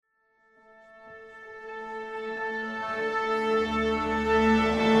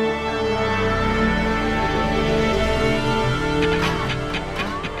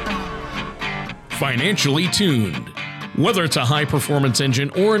Financially Tuned. Whether it's a high-performance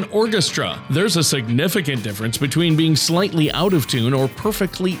engine or an orchestra, there's a significant difference between being slightly out of tune or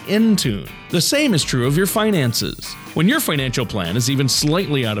perfectly in tune. The same is true of your finances. When your financial plan is even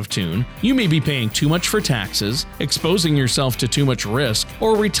slightly out of tune, you may be paying too much for taxes, exposing yourself to too much risk,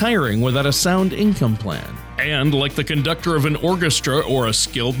 or retiring without a sound income plan. And like the conductor of an orchestra or a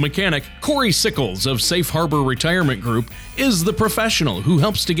skilled mechanic, Corey Sickles of Safe Harbor Retirement Group is the professional who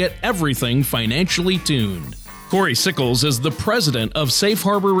helps to get everything financially tuned. Corey Sickles is the president of Safe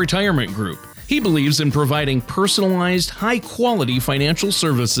Harbor Retirement Group. He believes in providing personalized, high-quality financial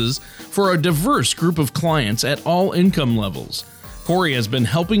services for a diverse group of clients at all income levels. Corey has been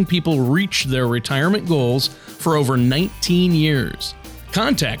helping people reach their retirement goals for over 19 years.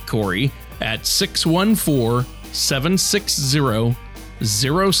 Contact Corey at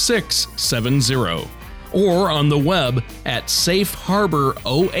 614-760-0670 or on the web at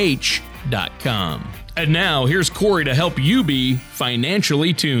safeharboroh.com. And now, here's Corey to help you be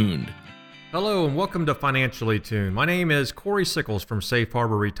financially tuned. Hello and welcome to Financially Tuned. My name is Corey Sickles from Safe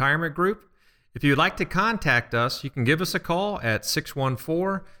Harbor Retirement Group. If you'd like to contact us, you can give us a call at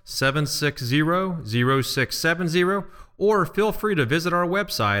 614-760-0670 or feel free to visit our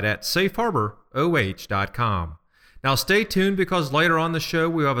website at safeharboroh.com. Now stay tuned because later on the show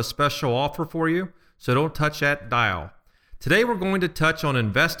we have a special offer for you, so don't touch that dial. Today we're going to touch on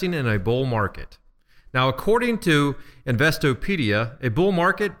investing in a bull market. Now, according to Investopedia, a bull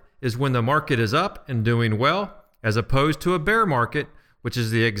market is when the market is up and doing well, as opposed to a bear market, which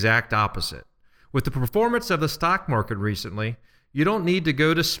is the exact opposite. With the performance of the stock market recently, you don't need to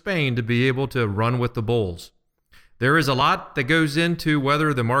go to Spain to be able to run with the bulls. There is a lot that goes into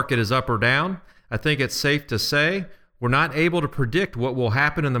whether the market is up or down. I think it's safe to say we're not able to predict what will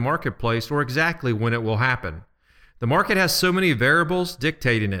happen in the marketplace or exactly when it will happen. The market has so many variables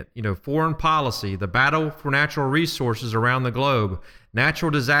dictating it, foreign policy, the battle for natural resources around the globe, natural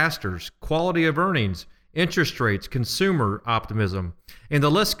disasters, quality of earnings, interest rates, consumer optimism, and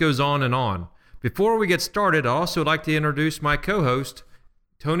the list goes on and on. Before we get started, I'd also like to introduce my co-host,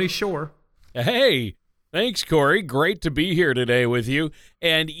 Tony Shore. Hey, thanks, Corey. Great to be here today with you.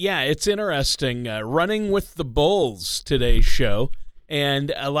 And yeah, it's interesting, running with the bulls, today's show.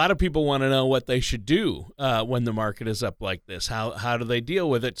 And a lot of people want to know what they should do when the market is up like this. How do they deal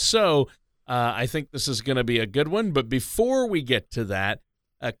with it? So I think this is going to be a good one. But before we get to that,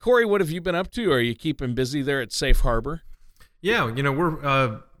 Corey, what have you been up to? Are you keeping busy there at Safe Harbor? Yeah,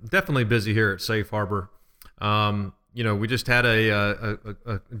 we're definitely busy here at Safe Harbor. We just had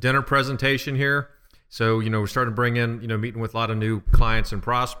a dinner presentation here. So, we're starting to bring in, meeting with a lot of new clients and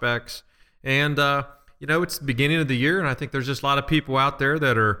prospects. And, it's the beginning of the year, and I think there's just a lot of people out there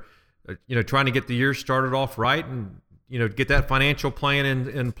that are, trying to get the year started off right and, get that financial plan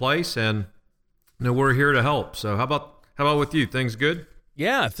in place. And, we're here to help. So how about with you? Things good?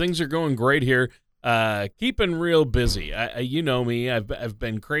 Yeah, things are going great here. Keeping real busy. You know me, I've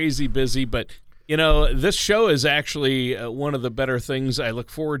been crazy busy, but this show is actually one of the better things I look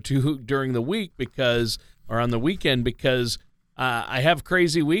forward to during the week or on the weekend because I have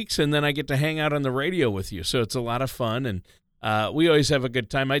crazy weeks, and then I get to hang out on the radio with you. So it's a lot of fun, and we always have a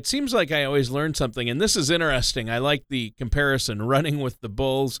good time. It seems like I always learn something, and this is interesting. I like the comparison, running with the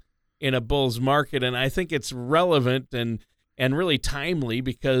bulls in a bull's market, and I think it's relevant and really timely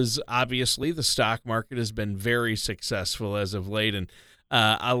because obviously the stock market has been very successful as of late, and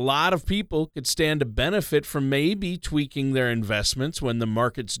a lot of people could stand to benefit from maybe tweaking their investments when the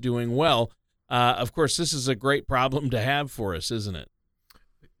market's doing well. Of course, this is a great problem to have for us, isn't it?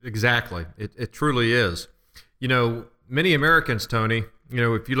 Exactly. It truly is. Many Americans, Tony,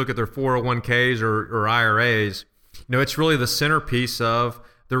 if you look at their 401ks or IRAs, it's really the centerpiece of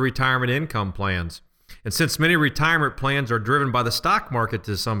their retirement income plans. And since many retirement plans are driven by the stock market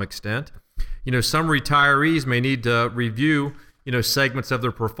to some extent, some retirees may need to review, segments of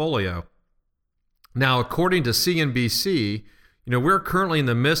their portfolio. Now, according to CNBC, we're currently in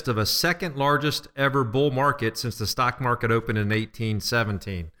the midst of a second largest ever bull market since the stock market opened in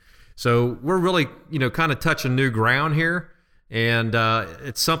 1817. So we're really, kind of touching new ground here. And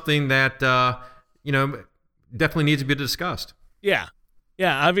it's something that, definitely needs to be discussed. Yeah.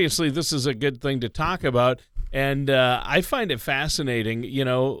 Yeah, obviously this is a good thing to talk about. And I find it fascinating,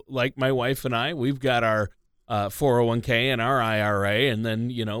 like my wife and I, we've got our 401k and our IRA, and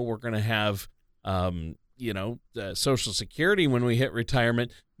then, we're going to have Social Security when we hit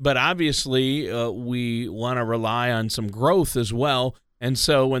retirement. But obviously, we want to rely on some growth as well. And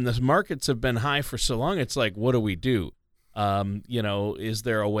so when the markets have been high for so long, it's like, what do we do? Is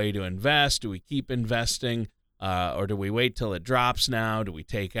there a way to invest? Do we keep investing? Or do we wait till it drops now? Do we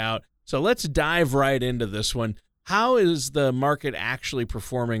take out? So let's dive right into this one. How is the market actually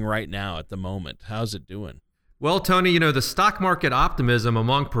performing right now at the moment? How's it doing? Well, Tony, the stock market optimism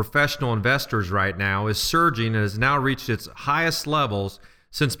among professional investors right now is surging and has now reached its highest levels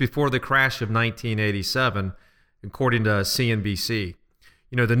since before the crash of 1987, according to CNBC.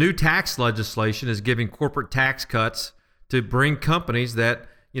 The new tax legislation is giving corporate tax cuts to bring companies that,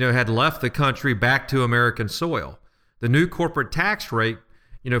 had left the country back to American soil. The new corporate tax rate,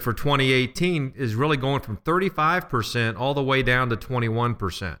 for 2018 is really going from 35% all the way down to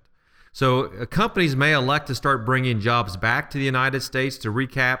 21%. So companies may elect to start bringing jobs back to the United States to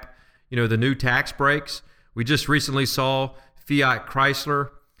recap, the new tax breaks. We just recently saw Fiat Chrysler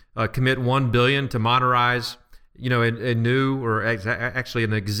commit $1 billion to modernize, a new or actually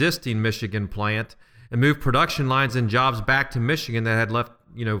an existing Michigan plant and move production lines and jobs back to Michigan that had left,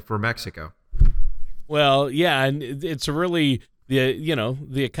 for Mexico. Well, yeah, and it's really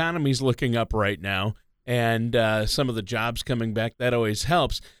the economy's looking up right now, and some of the jobs coming back, that always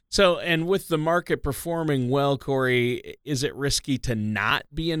helps. So, and with the market performing well, Corey, is it risky to not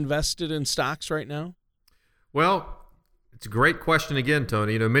be invested in stocks right now? Well, it's a great question again,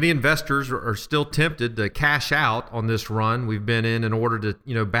 Tony. Many investors are still tempted to cash out on this run we've been in order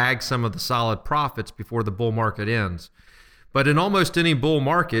to, bag some of the solid profits before the bull market ends. But in almost any bull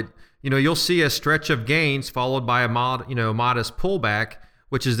market, you'll see a stretch of gains followed by a modest pullback,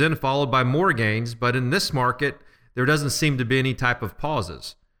 which is then followed by more gains. But in this market, there doesn't seem to be any type of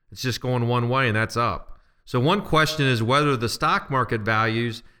pauses. It's just going one way, and that's up. So one question is whether the stock market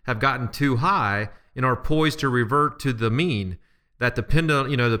values have gotten too high and are poised to revert to the mean, that the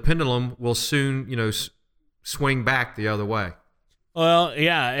pendulum will soon, swing back the other way. Well,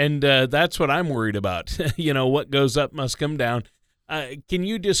 yeah, and that's what I'm worried about. What goes up must come down. Can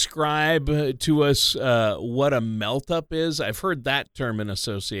you describe to us what a melt-up is? I've heard that term in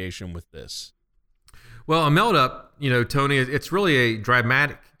association with this. Well, a melt-up, Tony, it's really a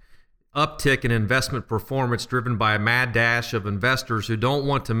dramatic uptick in investment performance driven by a mad dash of investors who don't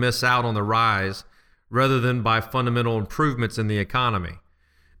want to miss out on the rise rather than by fundamental improvements in the economy.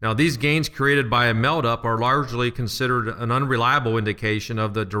 Now, these gains created by a melt-up are largely considered an unreliable indication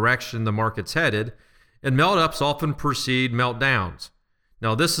of the direction the market's headed, and melt-ups often precede meltdowns.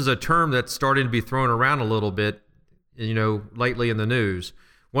 Now, this is a term that's starting to be thrown around a little bit, lately in the news.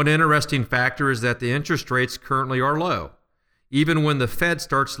 One interesting factor is that the interest rates currently are low, even when the Fed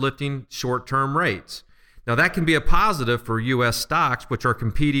starts lifting short-term rates. Now, that can be a positive for U.S. stocks, which are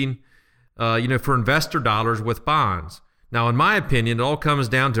competing, for investor dollars with bonds. Now, in my opinion, it all comes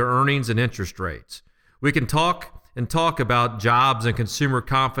down to earnings and interest rates. We can talk about jobs and consumer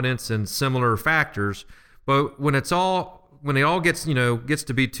confidence and similar factors, but when it all gets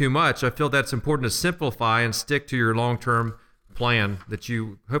to be too much, I feel that's important to simplify and stick to your long-term plan that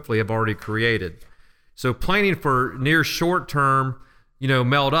you hopefully have already created. So planning for near short-term,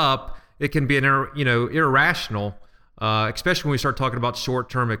 melt up, it can be irrational, especially when we start talking about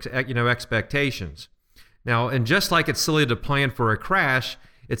short-term, expectations. Now, and just like it's silly to plan for a crash,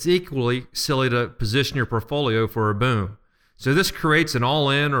 it's equally silly to position your portfolio for a boom. So this creates an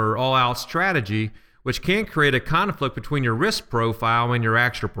all-in or all-out strategy, which can create a conflict between your risk profile and your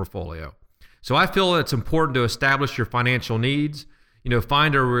actual portfolio. So I feel it's important to establish your financial needs,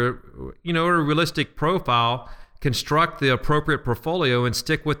 find a realistic profile, construct the appropriate portfolio, and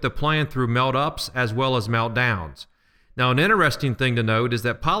stick with the plan through melt-ups as well as melt-downs. Now, an interesting thing to note is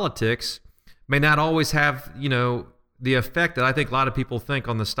that politics may not always have, the effect that I think a lot of people think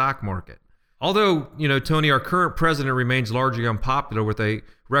on the stock market. Although, Tony, our current president remains largely unpopular with a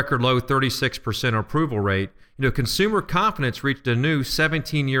record low 36% approval rate, consumer confidence reached a new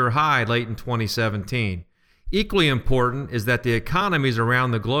 17-year high late in 2017. Equally important is that the economies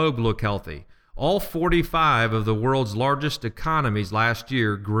around the globe look healthy. All 45 of the world's largest economies last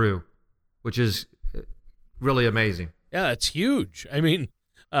year grew, which is really amazing. Yeah, that's huge. I mean,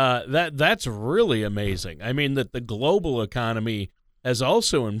 that's really amazing. I mean, that the global economy has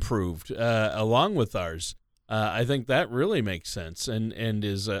also improved along with ours. I think that really makes sense and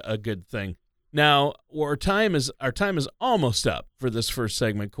is a good thing. Now, our time is almost up for this first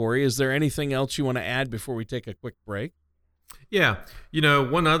segment, Corey. Is there anything else you want to add before we take a quick break? Yeah.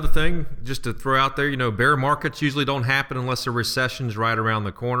 One other thing just to throw out there, bear markets usually don't happen unless a recession's right around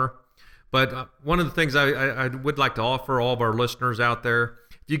the corner. But one of the things I would like to offer all of our listeners out there,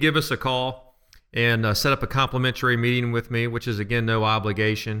 if you give us a call and set up a complimentary meeting with me, which is, again, no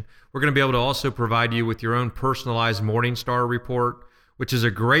obligation, we're going to be able to also provide you with your own personalized Morningstar report, which is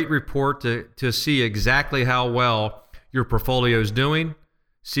a great report to see exactly how well your portfolio is doing,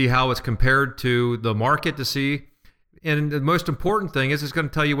 see how it's compared to the market, to see And the most important thing is it's going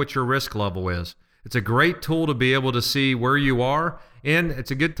to tell you what your risk level is. It's a great tool to be able to see where you are, and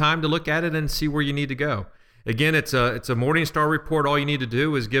it's a good time to look at it and see where you need to go. Again, it's a Morningstar report. All you need to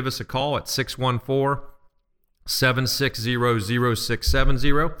do is give us a call at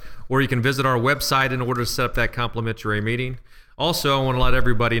 614-760-0670, or you can visit our website in order to set up that complimentary meeting. Also, I want to let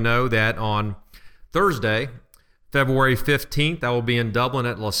everybody know that on Thursday, February 15th, I will be in Dublin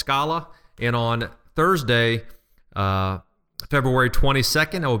at La Scala, and on Thursday, February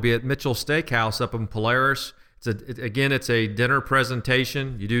 22nd, I will be at Mitchell Steakhouse up in Polaris. It's a dinner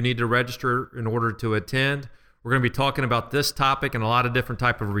presentation. You do need to register in order to attend. We're going to be talking about this topic and a lot of different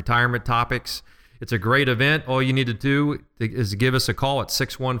type of retirement topics. It's a great event. All you need to do is give us a call at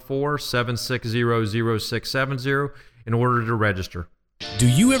 614-760-0670 in order to register. Do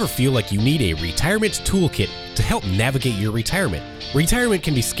you ever feel like you need a retirement toolkit to help navigate your retirement? Retirement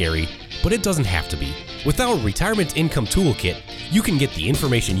can be scary, but it doesn't have to be. With our Retirement Income Toolkit, you can get the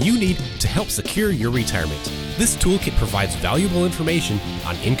information you need to help secure your retirement. This toolkit provides valuable information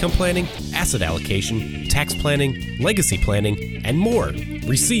on income planning, asset allocation, tax planning, legacy planning, and more.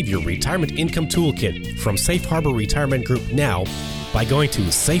 Receive your Retirement Income Toolkit from Safe Harbor Retirement Group now by going to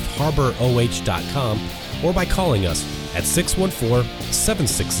safeharboroh.com or by calling us at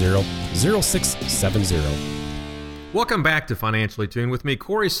 614-760-0670. Welcome back to Financially Tuned with me,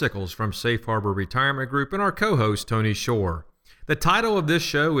 Corey Sickles from Safe Harbor Retirement Group, and our co-host, Tony Shore. The title of this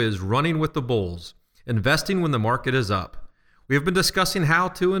show is Running with the Bulls, Investing When the Market is Up. We have been discussing how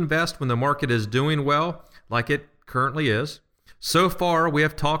to invest when the market is doing well, like it currently is. So far, we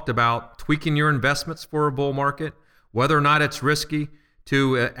have talked about tweaking your investments for a bull market, whether or not it's risky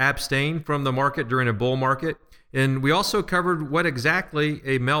to abstain from the market during a bull market, and we also covered what exactly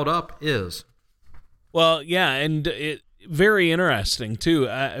a melt up is. Well, yeah, and very interesting too.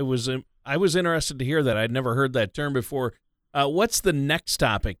 I was interested to hear that. I'd never heard that term before. What's the next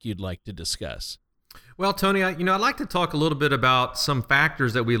topic you'd like to discuss? Well, Tony, I'd like to talk a little bit about some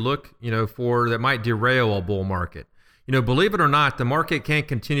factors that we look, for that might derail a bull market. Believe it or not, the market can't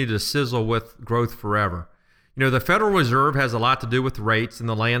continue to sizzle with growth forever. The Federal Reserve has a lot to do with rates and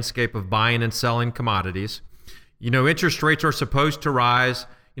the landscape of buying and selling commodities. Interest rates are supposed to rise,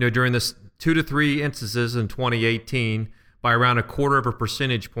 during this 2 to 3 instances in 2018 by around 1/4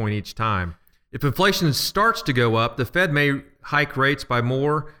 percentage point each time. If inflation starts to go up, the Fed may hike rates by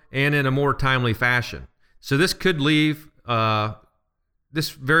more and in a more timely fashion. So this could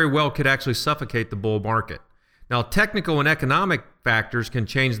this very well could actually suffocate the bull market. Now, technical and economic factors can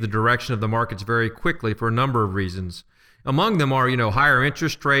change the direction of the markets very quickly for a number of reasons. Among them are, higher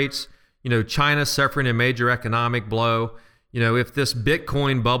interest rates, China suffering a major economic blow. If this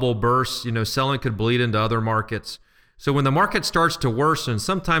Bitcoin bubble bursts, selling could bleed into other markets. So when the market starts to worsen,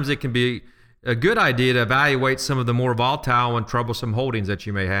 sometimes it can be a good idea to evaluate some of the more volatile and troublesome holdings that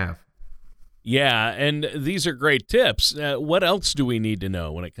you may have. Yeah, and these are great tips. What else do we need to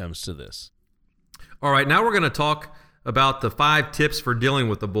know when it comes to this? All right, now we're going to talk about the 5 tips for dealing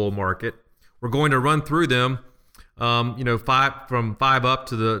with the bull market. We're going to run through them, 5 up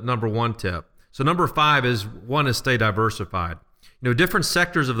to the number 1 tip. So number 5 is stay diversified. Different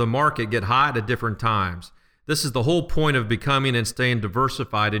sectors of the market get hot at different times. This is the whole point of becoming and staying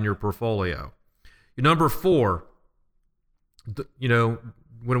diversified in your portfolio. Number 4,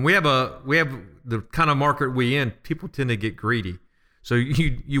 when we have the kind of market we in, people tend to get greedy. So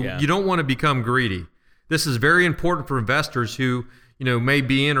you don't want to become greedy. This is very important for investors who may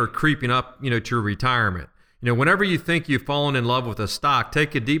be in or creeping up to your retirement. Whenever you think you've fallen in love with a stock,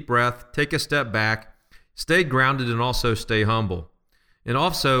 take a deep breath, take a step back, stay grounded, and also stay humble. And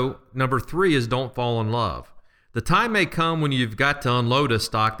also, number 3 is don't fall in love. The time may come when you've got to unload a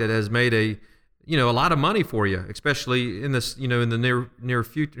stock that has made a lot of money for you, especially in this, in the near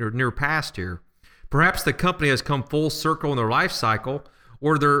future or near past here. Perhaps the company has come full circle in their life cycle,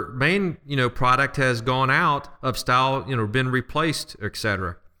 or their main, product has gone out of style, been replaced,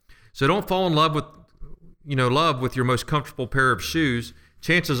 etc. So don't fall in love with your most comfortable pair of shoes.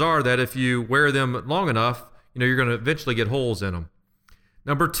 Chances are that if you wear them long enough, you're going to eventually get holes in them.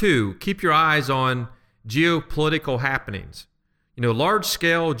 Number 2, keep your eyes on geopolitical happenings.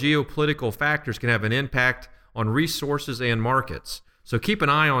 Large-scale geopolitical factors can have an impact on resources and markets. So keep an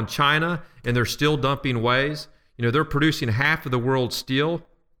eye on China and their steel dumping ways. They're producing half of the world's steel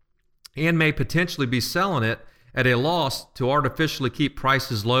and may potentially be selling it at a loss to artificially keep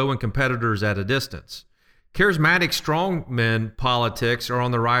prices low and competitors at a distance. Charismatic strongmen politics are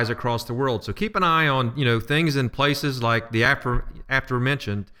on the rise across the world. So keep an eye on, things in places like the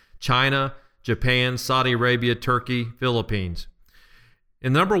aforementioned China, Japan, Saudi Arabia, Turkey, Philippines.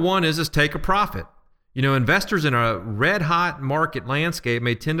 And number 1 is take a profit. Investors in a red-hot market landscape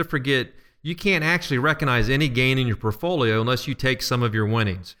may tend to forget you can't actually recognize any gain in your portfolio unless you take some of your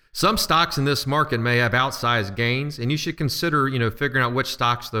winnings. Some stocks in this market may have outsized gains, and you should consider, figuring out which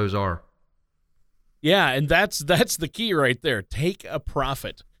stocks those are. Yeah, and that's the key right there. Take a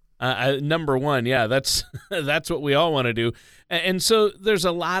profit. Number one, yeah, that's what we all want to do. And so there's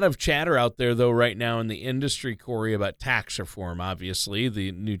a lot of chatter out there, though, right now in the industry, Corey, about tax reform, obviously,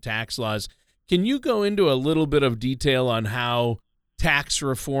 the new tax laws. Can you go into a little bit of detail on how tax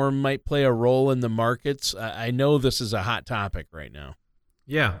reform might play a role in the markets? I know this is a hot topic right now.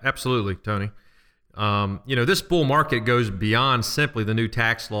 Yeah, absolutely, Tony. This bull market goes beyond simply the new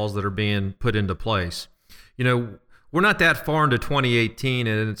tax laws that are being put into place. We're not that far into 2018,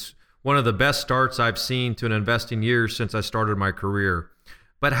 and it's one of the best starts I've seen to an investing year since I started my career.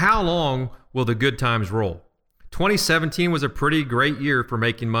 But how long will the good times roll? 2017 was a pretty great year for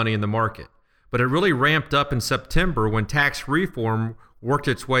making money in the market, but it really ramped up in September when tax reform worked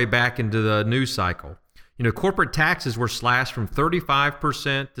its way back into the news cycle. Corporate taxes were slashed from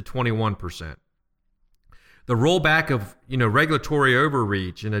 35% to 21%. The rollback of, regulatory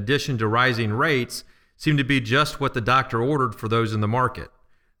overreach, in addition to rising rates, seemed to be just what the doctor ordered for those in the market.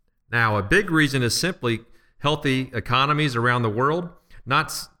 Now, a big reason is simply healthy economies around the world,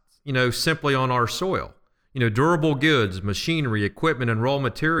 not, simply on our soil. Durable goods, machinery, equipment, and raw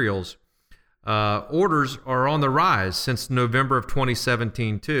materials orders are on the rise since November of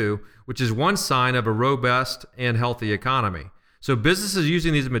 2017 too, which is one sign of a robust and healthy economy. So businesses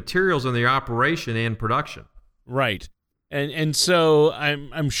using these materials in their operation and production. Right. And so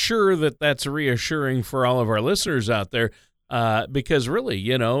I'm sure that's reassuring for all of our listeners out there, because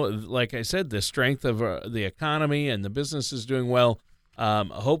really, like I said, the strength of the economy and the business is doing well.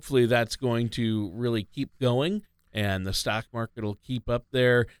 Hopefully that's going to really keep going, and the stock market will keep up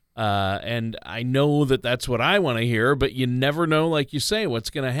there. And I know that's what I want to hear, but you never know, like you say, what's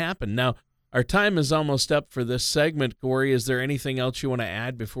going to happen. Now, our time is almost up for this segment, Corey. Is there anything else you want to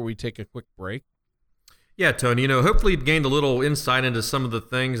add before we take a quick break? Yeah, Tony, hopefully you've gained a little insight into some of the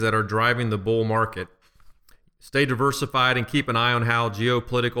things that are driving the bull market. Stay diversified and keep an eye on how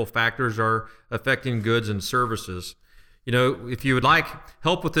geopolitical factors are affecting goods and services. If you would like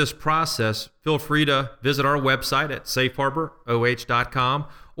help with this process, feel free to visit our website at safeharboroh.com,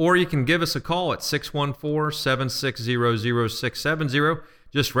 or you can give us a call at 614-760-0670.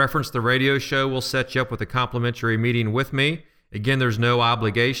 Just reference the radio show. We'll set you up with a complimentary meeting with me. Again, there's no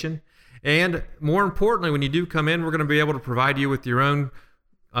obligation. And more importantly, when you do come in, we're going to be able to provide you with your own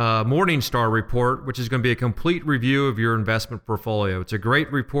Morningstar report, which is going to be a complete review of your investment portfolio. It's a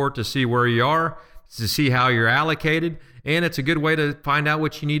great report to see where you are, to see how you're allocated, and it's a good way to find out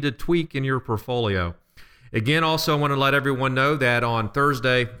what you need to tweak in your portfolio. Again, also, I want to let everyone know that on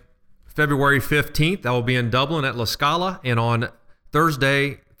Thursday, February 15th, I will be in Dublin at La Scala, and on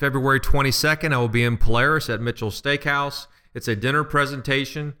Thursday, February 22nd, I will be in Polaris at Mitchell Steakhouse. It's a dinner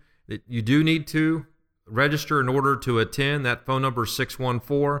presentation that you do need to register in order to attend. That phone number is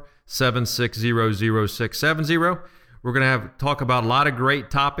 614-760-0670. We're going to talk about a lot of great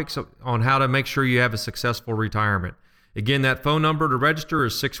topics on how to make sure you have a successful retirement. Again, that phone number to register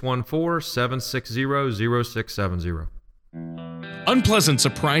is 614-760-0670. Unpleasant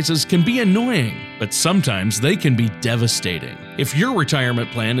surprises can be annoying, but sometimes they can be devastating. If your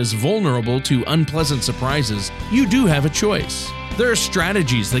retirement plan is vulnerable to unpleasant surprises, you do have a choice. There are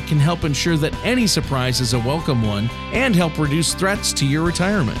strategies that can help ensure that any surprise is a welcome one and help reduce threats to your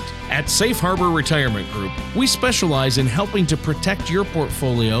retirement. At Safe Harbor Retirement Group, we specialize in helping to protect your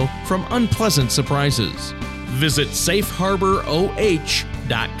portfolio from unpleasant surprises. Visit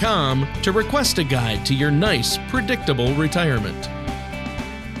safeharboroh.com to request a guide to your nice, predictable retirement.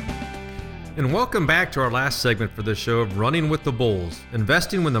 And welcome back to our last segment for this show of Running with the Bulls,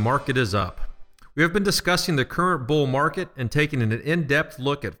 investing when the market is up. We have been discussing the current bull market and taking an in-depth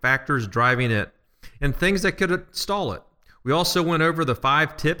look at factors driving it and things that could stall it. We also went over the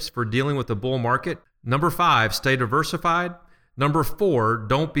 5 tips for dealing with the bull market. Number 5, stay diversified. Number 4,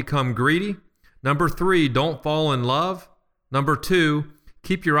 don't become greedy. Number 3, don't fall in love. Number 2,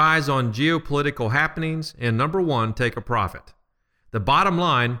 keep your eyes on geopolitical happenings. And number 1, take a profit. The bottom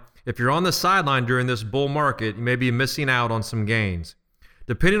line, if you're on the sideline during this bull market, you may be missing out on some gains.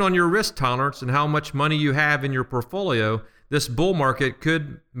 Depending on your risk tolerance and how much money you have in your portfolio, this bull market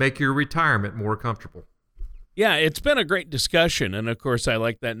could make your retirement more comfortable. Yeah, it's been a great discussion. And of course, I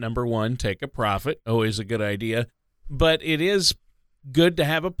like that number 1, take a profit. Always a good idea. But it is good to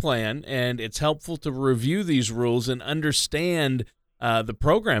have a plan, and it's helpful to review these rules and understand the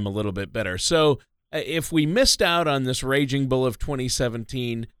program a little bit better. So if we missed out on this raging bull of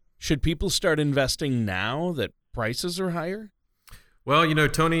 2017, should people start investing now that prices are higher? Well,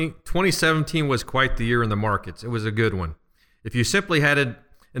 Tony, 2017 was quite the year in the markets. It was a good one. If you simply had to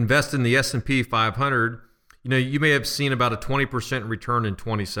invest in the S&P 500, you may have seen about a 20% return in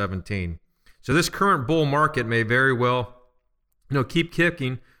 2017. So this current bull market may very well, keep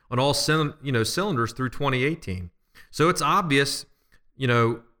kicking on all cylinders through 2018. So it's obvious,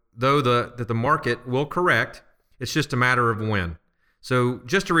 though that the market will correct. It's just a matter of when. So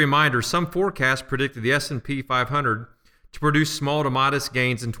just a reminder, some forecasts predicted the S&P 500 to produce small to modest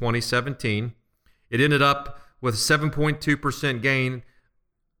gains in 2017. It ended up with a 7.2% gain,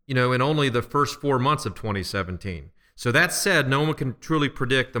 in only the first 4 months of 2017. So that said, no one can truly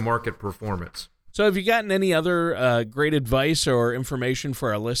predict the market performance. So have you gotten any other great advice or information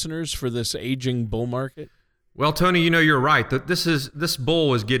for our listeners for this aging bull market? Well, Tony, you're right. This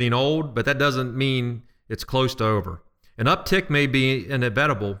bull is getting old, but that doesn't mean it's close to over. An uptick may be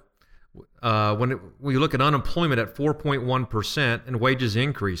inevitable when you look at unemployment at 4.1% and wages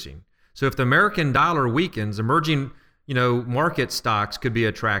increasing. So if the American dollar weakens, emerging market stocks could be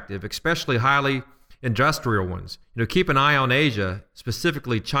attractive, especially highly industrial ones. Keep an eye on Asia,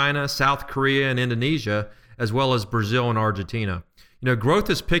 specifically China, South Korea, and Indonesia, as well as Brazil and Argentina. Growth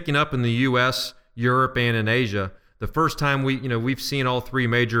is picking up in the U.S., Europe, and in Asia. The first time we've seen all three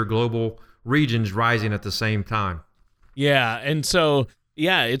major global regions rising at the same time. Yeah, and so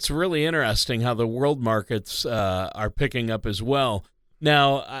it's really interesting how the world markets are picking up as well.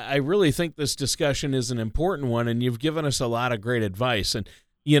 Now, I really think this discussion is an important one, and you've given us a lot of great advice. And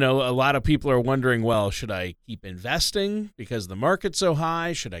a lot of people are wondering, well, should I keep investing because the market's so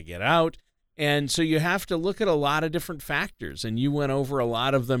high? Should I get out? And so you have to look at a lot of different factors, and you went over a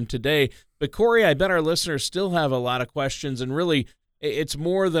lot of them today. But Corey, I bet our listeners still have a lot of questions, and really it's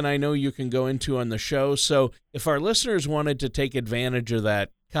more than I know you can go into on the show. So if our listeners wanted to take advantage of that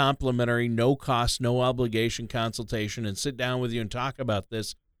complimentary, no cost, no obligation consultation and sit down with you and talk about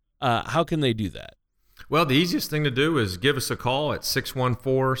this, how can they do that? Well, the easiest thing to do is give us a call at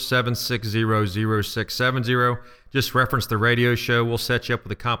 614-760-0670. Just reference the radio show. We'll set you up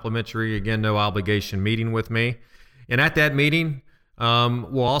with a complimentary, again, no obligation meeting with me. And at that meeting,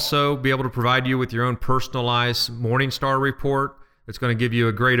 we'll also be able to provide you with your own personalized Morningstar report. It's going to give you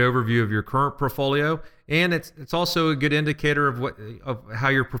a great overview of your current portfolio, and it's also a good indicator of how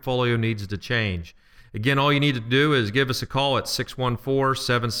your portfolio needs to change. Again, all you need to do is give us a call at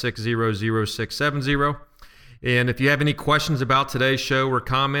 614-760-0670. And if you have any questions about today's show or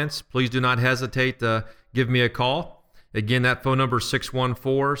comments, please do not hesitate to give me a call. Again, that phone number is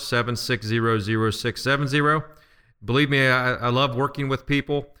 614-760-0670. Believe me, I love working with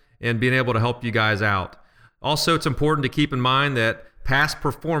people and being able to help you guys out. Also, it's important to keep in mind that past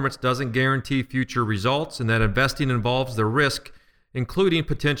performance doesn't guarantee future results, and that investing involves the risk, including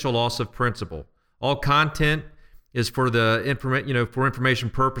potential loss of principal. All content is for information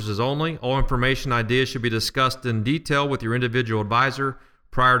purposes only. All information ideas should be discussed in detail with your individual advisor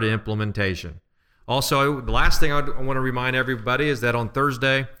prior to implementation. Also, the last thing I want to remind everybody is that on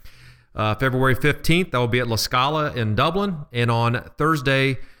Thursday, February 15th, I will be at La Scala in Dublin, and on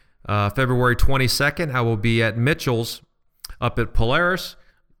Thursday, February 22nd, I will be at Mitchell's up at Polaris,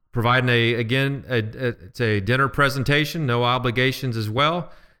 providing it's a dinner presentation, no obligations as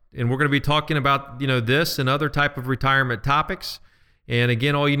well. And we're going to be talking about, this and other type of retirement topics. And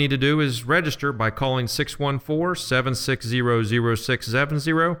again, all you need to do is register by calling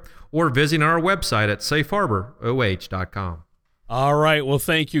 614-760-0670 or visiting our website at safeharboroh.com. All right. Well,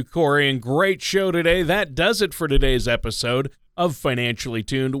 thank you, Corey, and great show today. That does it for today's episode of Financially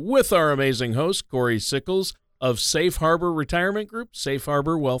Tuned with our amazing host, Corey Sickles of Safe Harbor Retirement Group, Safe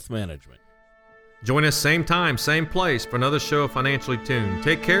Harbor Wealth Management. Join us same time, same place for another show of Financially Tuned.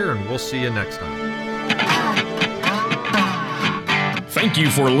 Take care, and we'll see you next time. Thank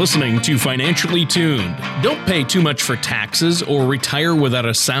you for listening to Financially Tuned. Don't pay too much for taxes or retire without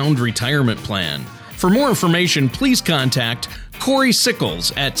a sound retirement plan. For more information, please contact Corey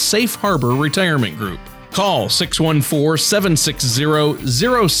Sickles at Safe Harbor Retirement Group. Call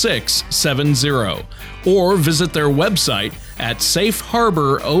 614-760-0670 or visit their website at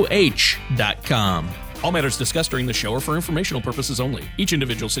safeharboroh.com. All matters discussed during the show are for informational purposes only. Each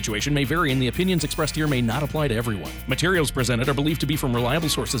individual situation may vary, and the opinions expressed here may not apply to everyone. Materials presented are believed to be from reliable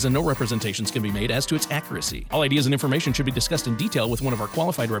sources, and no representations can be made as to its accuracy. All ideas and information should be discussed in detail with one of our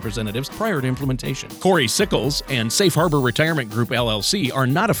qualified representatives prior to implementation. Corey Sickles and Safe Harbor Retirement Group, LLC, are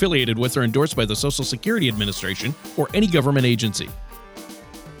not affiliated with or endorsed by the Social Security Administration or any government agency.